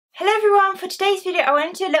everyone, for today's video I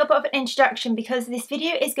wanted to do a little bit of an introduction because this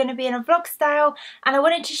video is going to be in a vlog style and I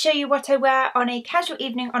wanted to show you what I wear on a casual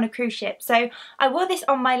evening on a cruise ship. So I wore this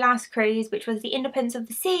on my last cruise, which was the Independence of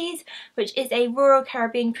the Seas, which is a Royal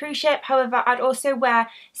Caribbean cruise ship. However, I'd also wear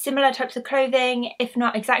similar types of clothing, if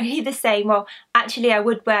not exactly the same. Well, actually I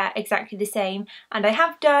would wear exactly the same, and I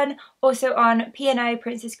have done also on P&O,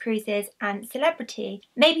 Princess Cruises and Celebrity.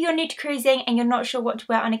 Maybe you're new to cruising and you're not sure what to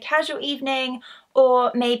wear on a casual evening,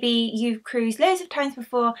 or maybe you've cruised loads of times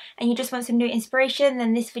before and you just want some new inspiration,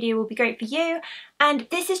 then this video will be great for you. And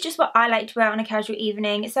this is just what I like to wear on a casual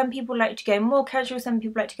evening. Some people like to go more casual, some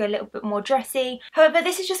people like to go a little bit more dressy. However,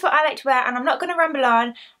 this is just what I like to wear, and I'm not going to ramble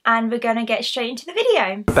on, and we're going to get straight into the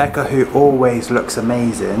video. Rebecca, who always looks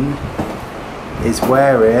amazing, is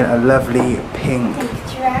wearing a lovely pink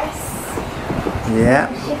dress. Yeah.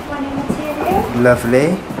 Chiffon material.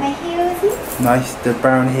 Lovely. My heels. Nice, the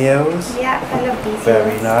brown heels. Yeah, I love these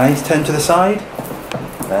Very heels. nice. Turn to the side.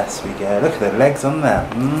 There we go. Look at the legs on there.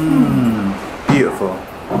 Beautiful.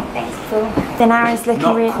 Thanks, Paul. Then Aaron's looking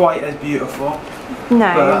Not quite as beautiful.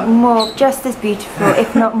 No, more, just as beautiful,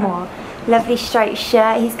 if not more. Lovely striped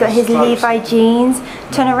shirt. He's got his Levi jeans.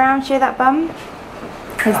 Turn around, show that bum.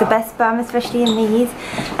 He's the best bum, especially in these.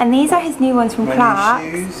 And these are his new ones from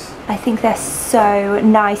Clark's. I think they're so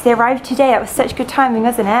nice. They arrived today. That was such good timing,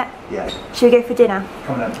 wasn't it? Yeah. Should we go for dinner?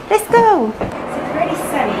 Come on. Let's go. So it's really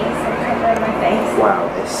sunny, so I'm covering my face. Wow,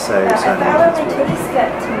 it's so sunny. I wear my tully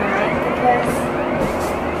skirt tonight because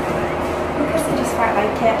I just felt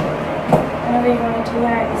like it. And I really wanted to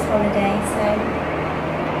wear it this holiday, so it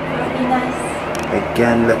would be nice.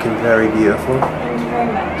 Again, looking very beautiful. Thank you very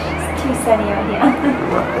much. It's too sunny out here.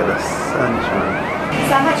 Look at the sunshine.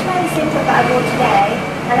 So I'm actually wearing the same top that I wore today,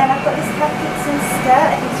 and then I've got this Hutchinson skirt.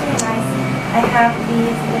 I think it's really nice. I have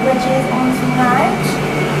these wedges on tonight,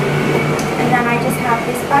 and then I just have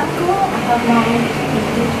this bangle. I have my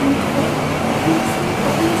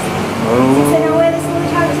so now I wear this all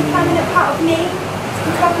the time. It's a permanent part of me. It's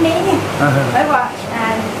become me. I watch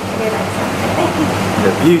and I really like it.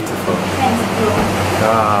 They're beautiful. Thanks, Paul.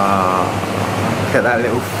 Ah, look at that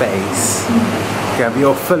little face. Gab,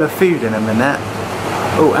 you're full of food in a minute.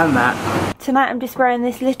 Oh, and that. Tonight I'm just wearing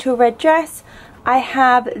this little red dress. I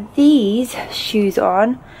have these shoes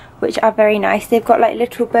on, which are very nice. They've got like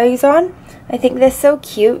little bows on. I think they're so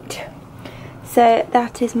cute. So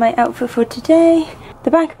that is my outfit for today. The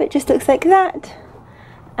back of it just looks like that.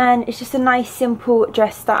 And it's just a nice simple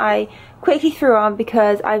dress that I quickly threw on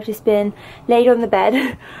because I've just been laid on the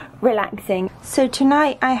bed relaxing. So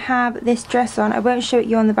tonight I have this dress on. I won't show it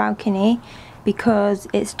you on the balcony because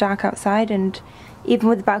it's dark outside, and even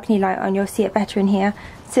with the balcony light on you'll see it better in here.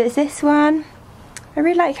 So it's this one. I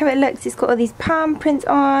really like how it looks. It's got all these palm prints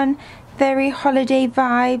on, very holiday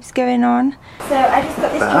vibes going on. So I just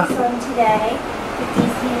got this dress on today with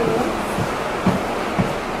these heels.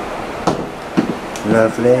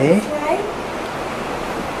 Lovely. Okay.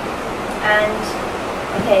 And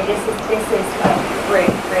okay, this is like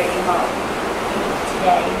really hot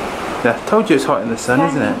today. Yeah, I told you it's hot in the sun,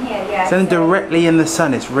 isn't it? Here, yeah, Standing directly in the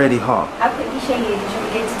sun, it's really hot. I'll quickly show you. Shall we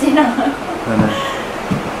go to dinner? I know.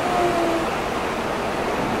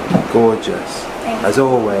 Gorgeous. As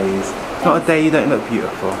always. It's not a day you don't look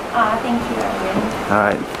beautiful. Ah, thank you, Aaron.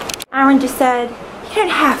 Alright. Aaron just said, you don't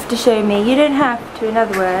have to show me. You don't have to, in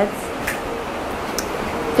other words.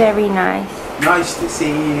 Very nice. Nice to see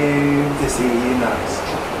you. Nice.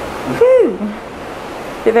 Woo!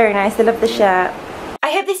 But very nice. I love the shirt.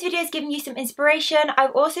 I hope this video has given you some inspiration.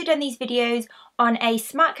 I've also done these videos on a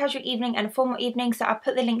smart casual evening and a formal evening, so I'll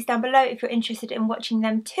put the links down below if you're interested in watching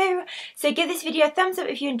them too. So give this video a thumbs up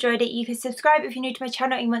if you enjoyed it. You can subscribe if you're new to my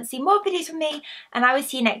channel and you want to see more videos from me, and I will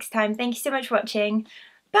see you next time. Thank you so much for watching.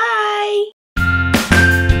 Bye!